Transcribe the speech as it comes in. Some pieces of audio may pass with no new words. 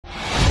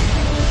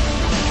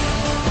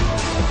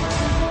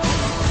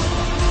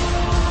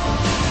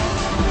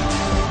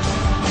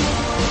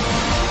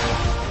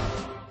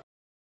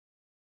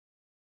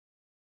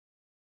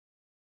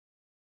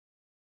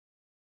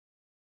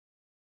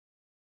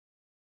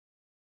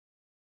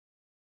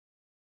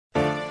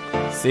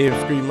Serious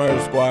Street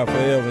Murder Squad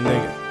forever,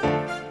 nigga.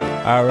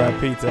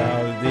 R.I.P to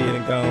all the dead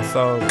and gone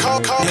souls.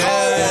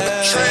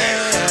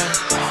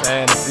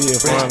 Sad to see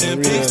it from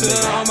the real nigga.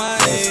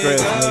 No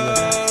stress,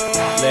 nigga.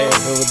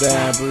 Laugh over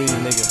dying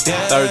breathe, nigga.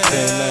 13,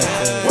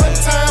 19. One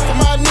time for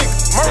my nigga.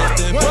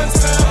 Murder. One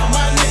time for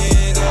my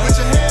nigga. Put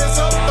your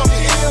hands up, throw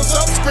your hands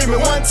up,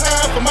 screaming one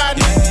time for my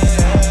nigga.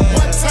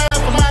 One time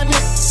for my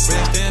nigga.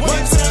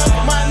 One time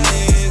for my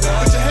nigga.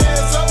 Put your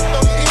hands up,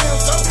 throw your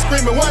hands up,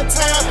 screaming one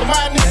time for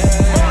my nigga.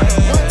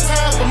 One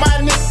time for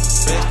my nigga.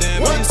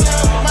 One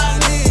time for my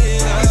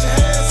nigga. Put your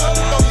hands up,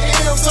 throw your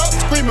hands up,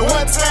 screaming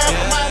one time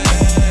for my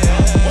nigga.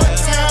 One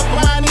time for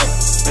my nigga.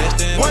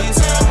 One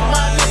time for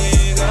my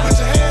nigga. Put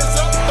your hands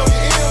up, throw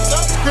your hands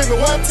up,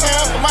 screaming one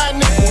time for my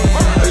nigga.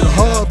 Hey, the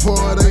hard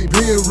part ain't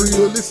being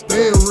real, it's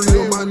staying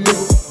real, my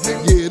nigga.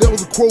 Yeah, that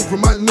was a quote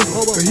from my nigga,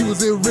 cause he was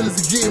in real as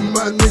again,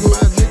 my nigga.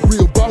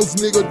 Real boss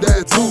nigga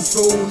died too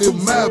soon, in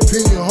my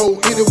opinion, ho,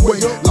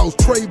 anyway. Lost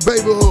Trey,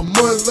 baby, a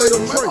month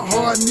later, man, my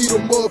heart need a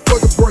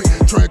motherfucking break.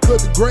 Try and cut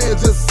the grass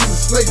just to see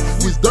the snake.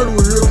 We was dirty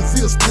with her,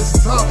 see a split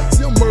top.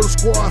 See a murder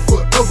squad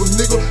forever,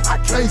 nigga.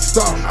 I can't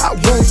stop, I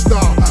won't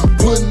stop. I'm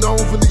putting on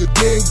for niggas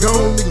dead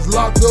gone, niggas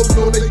locked up,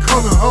 knowing they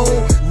coming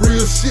home.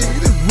 Real shit,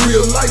 this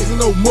real life,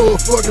 and no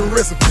motherfucking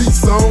recipe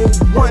song.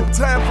 One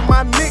time for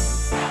my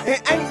niggas, and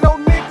ain't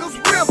no niggas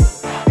realer.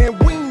 And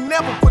we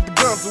never put the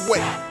guns away,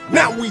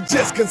 now we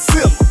just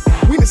conceal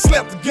them. We done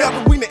slept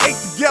together, we done ate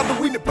together,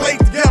 we done played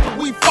together,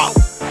 we fought.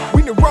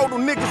 We done rode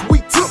on niggas, we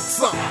took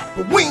some,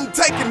 but we ain't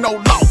taking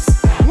no loss.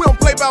 We don't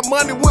play about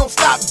money, we don't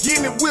stop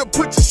getting it, we'll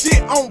put your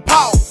shit on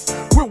pause.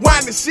 We're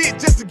winding shit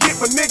just to get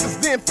my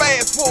niggas, then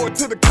fast forward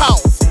to the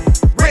cause.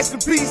 Rest in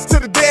peace to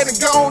the dead and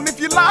gone, if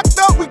you locked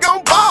up, we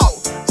gon' ball.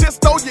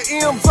 Just throw your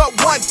M's up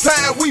one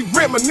time, we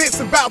reminisce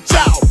about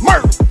y'all.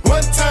 Murder.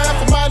 One time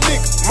for my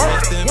niggas.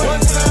 Murder. One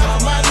time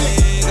for my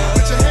niggas.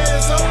 Put your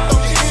hands up,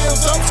 throw your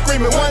M's up,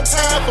 screaming one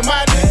time for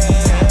my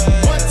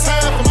niggas. One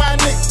time for my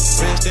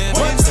niggas.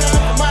 One time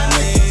for my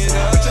niggas.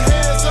 Put your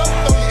hands up,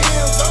 throw your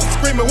M's up,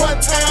 screaming one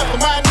time for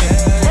my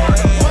niggas.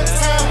 One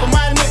time for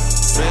my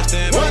niggas.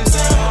 One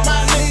time for my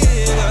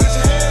niggas. Put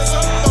your hands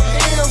up, throw your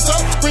M's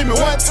up, screaming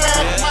one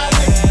time for my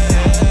niggas.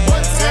 One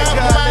time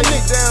for my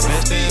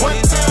niggas.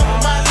 One time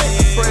for my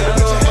niggas. Put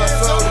your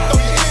hands up,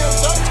 throw your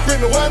M's up,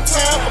 screaming one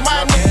time for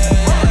my niggas.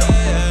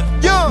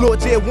 Lord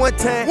J one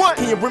time,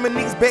 can you bring my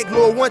niggas back,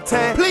 Lord, one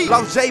time? Please.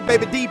 Lost J,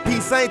 baby, DP,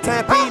 same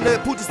time.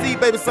 Peanut, Poochie C,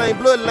 baby, same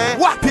bloodline.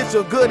 What?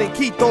 Picture good and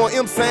keep throwing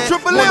M sign.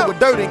 Triple M with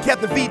dirty and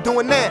Captain V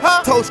doing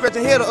that. Toe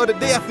scratching head the other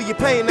day, I feel your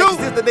pain. Now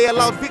since the day I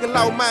lost, picking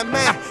lost my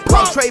mind.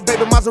 Lost Trey,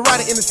 baby,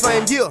 Maserati in the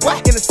same year.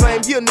 In the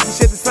same year, niggas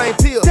shed the same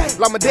tears.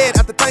 Like my dad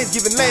after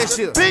Thanksgiving last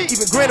year.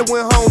 Even Granny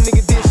went home,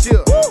 nigga, this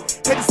year.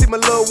 Had to see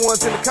my loved ones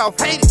in the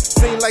coffin.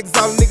 Seem like it's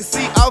all a nigga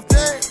see often.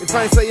 If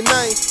I ain't say your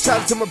name, shout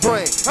it to my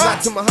brain,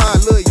 not to my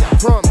heart, love you, I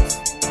promise.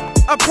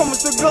 I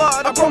promise to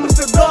God, I'm going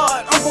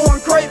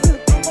crazy,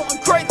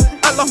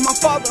 I lost my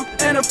father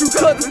and a few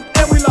cousins,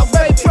 and we lost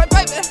baby.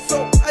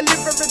 So I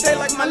live every day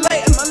like my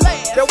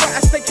last. That's why I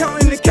stay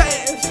counting the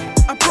cash.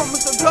 I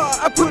promise to God,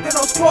 I put it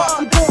on squad.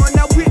 I'm going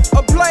out with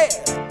a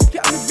blast.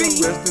 Got me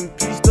beat. Rest in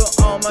peace to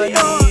all my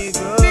niggas.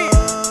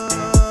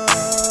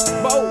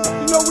 Bo,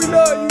 you know we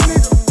love you,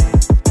 nigga.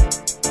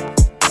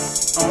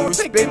 I don't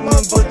respect my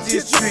but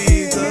this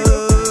trigger.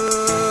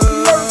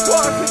 Murder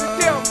squad to the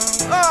devil.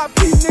 R.I.P,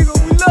 nigga,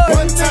 we love you.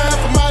 One time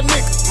for my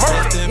niggas.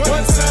 Murder.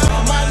 One time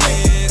for my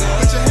niggas.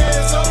 Put your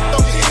hands up,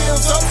 throw your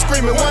M's up,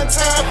 screaming one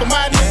time for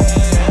my niggas.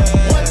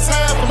 One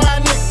time for my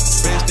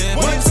niggas.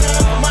 One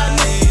time for my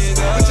niggas.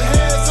 Put your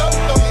hands up,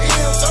 throw your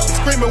M's up,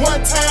 screaming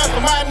one time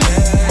for my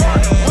niggas.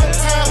 One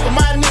time for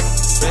my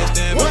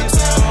niggas. One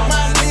time for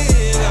my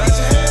niggas. Put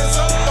your hands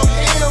up, throw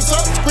your M's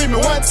up,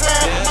 screaming one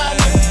time for my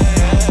niggas.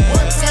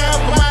 One time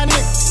for my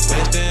niggas.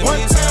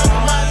 One time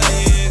for my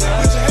niggas.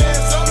 Put your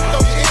hands up,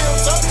 throw your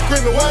M's up,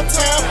 screaming one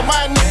time for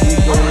my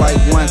niggas. Go like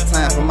one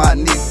time for my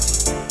niggas.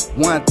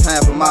 One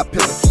time for my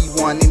pillar, keep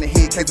one in the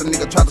head, case a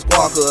nigga try to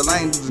squawk, cause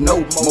I ain't losing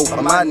no more for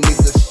my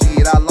niggas.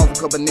 Shit, I lost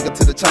a couple niggas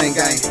to the chain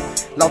gang.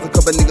 Lost a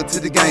couple niggas to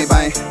the game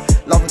bang.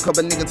 Lost a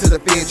couple niggas to the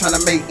fed,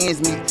 tryna make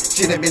ends meet.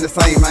 Shit ain't been the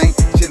same, man.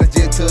 Shit I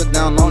just took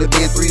down, only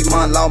been 3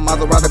 months. Lost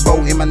Maserati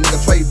boat in my nigga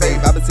Trey,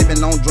 babe. I been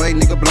sippin' on Dre,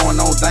 nigga blowin'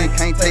 on dank.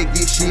 Can't take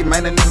this shit,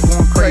 man, that nigga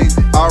going crazy.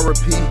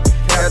 R.I.P,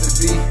 Captain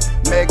V,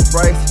 Max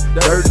Bryce,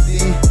 Dirty D,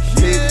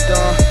 Shit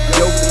Done,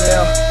 Yo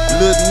Canal,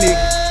 Lil Nick,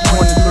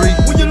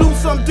 23. When you lose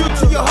something due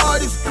to your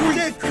heart, it's grief.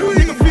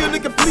 Nigga feel,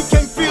 nigga flee,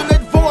 can't feel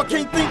that void,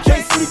 can't think,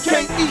 can't sleep,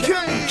 can't eat.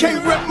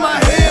 Can't wrap my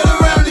head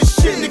around this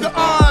shit, nigga.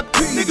 R.I.P,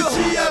 nigga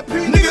G.I.P,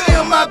 nigga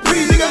M.I.P,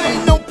 nigga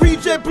ain't no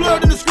PJ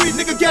blood in the street,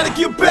 nigga gotta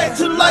give back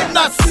to life,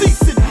 not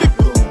cease it, nigga.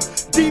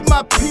 D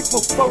my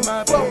people,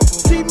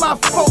 D my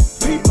folk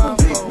people.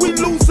 We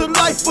lose a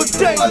life a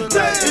day,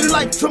 and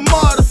like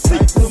tomorrow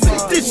sequel.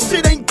 This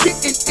shit ain't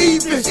getting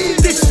even.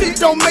 This shit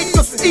don't make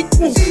us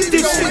equal.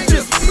 This shit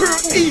just pure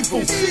evil.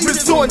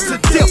 Resort to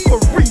death for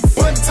reason.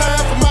 One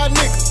time for my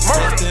niggas.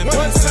 Murder.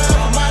 One time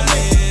for my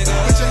niggas.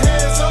 Put your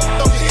hands up,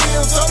 throw your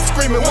M's up,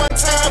 screaming one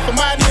time for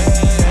my niggas.